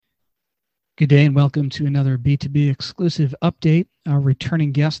Good day and welcome to another B2B exclusive update. Our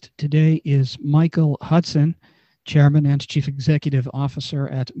returning guest today is Michael Hudson, Chairman and Chief Executive Officer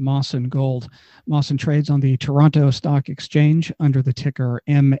at Mawson Gold. Mawson trades on the Toronto Stock Exchange under the ticker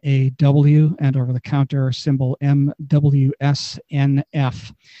MAW and over-the-counter symbol MWSNF.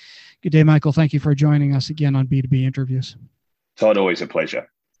 Good day, Michael. Thank you for joining us again on B2B Interviews. Todd, always a pleasure.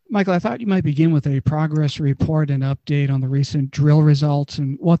 Michael, I thought you might begin with a progress report and update on the recent drill results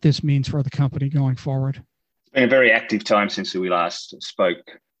and what this means for the company going forward. It's been a very active time since we last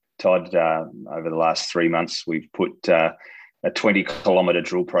spoke, Todd. Over the last 3 months, we've put a 20-kilometre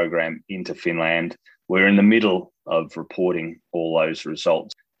drill program into Finland. We're in the middle of reporting all those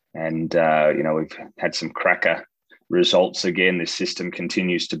results. And, we've had some cracker results again. This system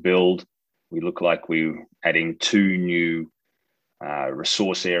continues to build. We look like we're adding 2 new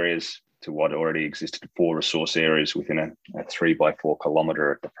resource areas to what already existed, 4 resource areas within a 3 by 4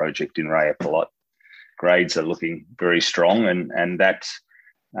 kilometre at the project in Rajapalot. Grades are looking very strong, and that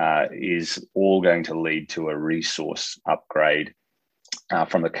is all going to lead to a resource upgrade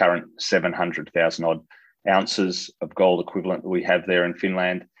from the current 700,000 odd ounces of gold equivalent that we have there in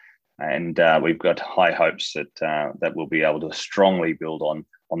Finland. And we've got high hopes that we'll be able to strongly build on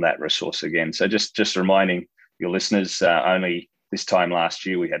that resource again. So just reminding your listeners, only this time last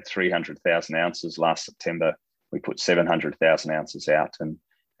year, we had 300,000 ounces. Last September, we put 700,000 ounces out, and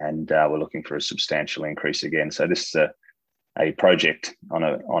we're looking for a substantial increase again. So this is a project on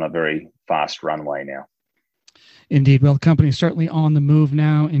a very fast runway now. Indeed. Well, the company is certainly on the move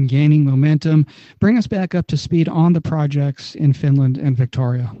now and gaining momentum. Bring us back up to speed on the projects in Finland and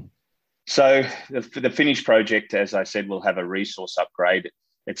Victoria. So the Finnish project, as I said, will have a resource upgrade.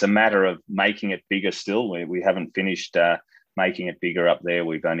 It's a matter of making it bigger still. We haven't finished making it bigger up there.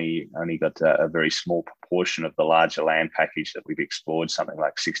 We've only got a very small proportion of the larger land package that we've explored, something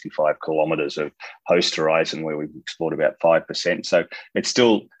like 65 kilometres of host horizon, where we've explored about 5%. So it's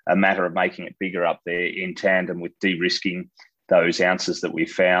still a matter of making it bigger up there in tandem with de-risking those ounces that we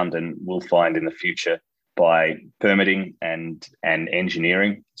found and will find in the future by permitting and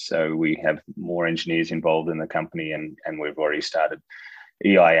engineering. So we have more engineers involved in the company, and we've already started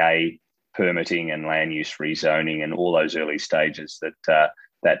EIA permitting and land use rezoning and all those early stages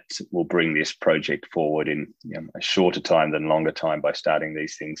that will bring this project forward in a shorter time than longer time by starting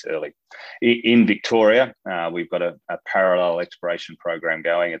these things early. In Victoria, we've got a parallel exploration program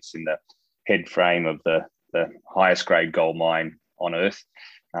going. It's in the head frame of the highest grade gold mine on Earth,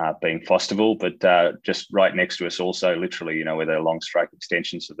 being Fosterville, but just right next to us also, literally, where the long strike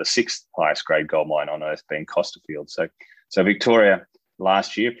extensions of the 6th highest grade gold mine on Earth, being Costerfield. So Victoria,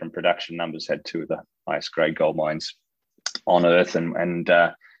 last year, from production numbers, had 2 of the highest grade gold mines on Earth, and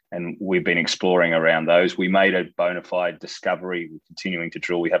we've been exploring around those. We made a bona fide discovery. We're continuing to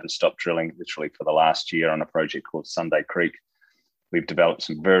drill. We haven't stopped drilling literally for the last year on a project called Sunday Creek. We've developed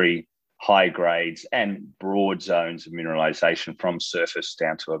some very high grades and broad zones of mineralization from surface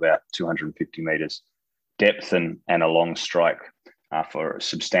down to about 250 meters depth and a long strike for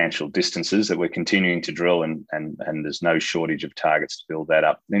substantial distances that we're continuing to drill, and there's no shortage of targets to build that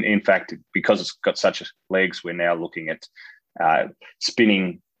up. In fact, because it's got such legs, we're now looking at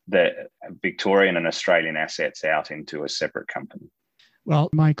spinning the Victorian and Australian assets out into a separate company. Well,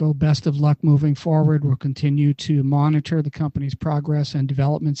 Michael, best of luck moving forward. We'll continue to monitor the company's progress and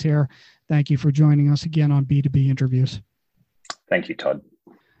developments here. Thank you for joining us again on B2B Interviews. Thank you, Todd.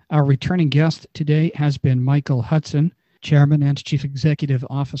 Our returning guest today has been Michael Hudson, Chairman and Chief Executive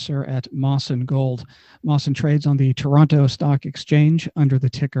Officer at Mawson Gold. Mawson trades on the Toronto Stock Exchange under the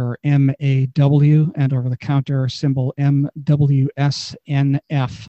ticker MAW and over-the-counter symbol MWSNF.